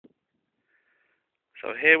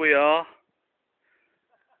So here we are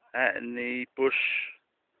out in the bush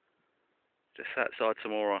just outside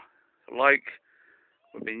Temora. Like,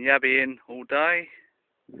 we've been yabbying all day,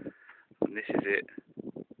 and this is it.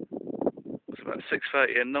 It's about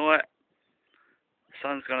 6:30 at night. The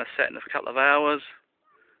sun's going to set in a couple of hours.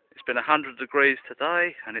 It's been 100 degrees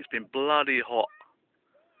today, and it's been bloody hot.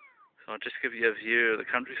 So I'll just give you a view of the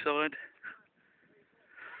countryside.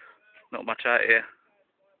 Not much out here.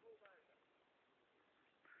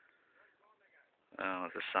 Oh,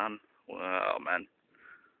 there's the sun. Wow, man.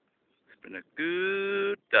 It's been a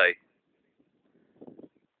good day.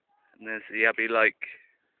 And there's the Abbey Lake.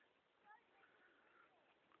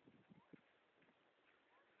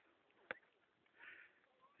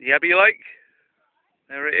 The Abbey Lake.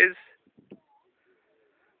 There it is.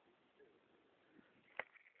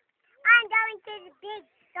 I'm going to the big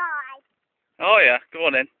side. Oh yeah, go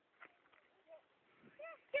on then.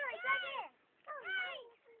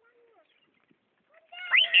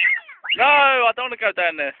 No, I don't want to go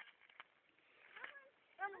down there.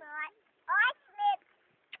 I'm not. I slipped.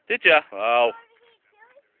 Did ya? Oh.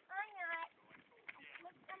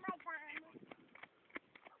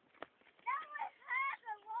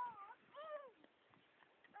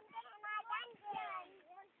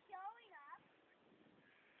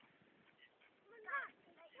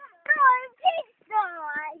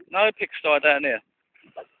 No pigsty down here.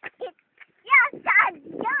 Yes, I'm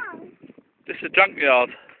young. This is a junkyard.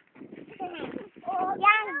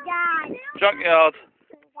 Young dad. Junkyard.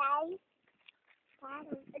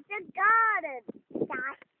 It's a garden.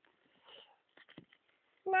 Dad.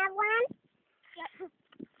 Now one.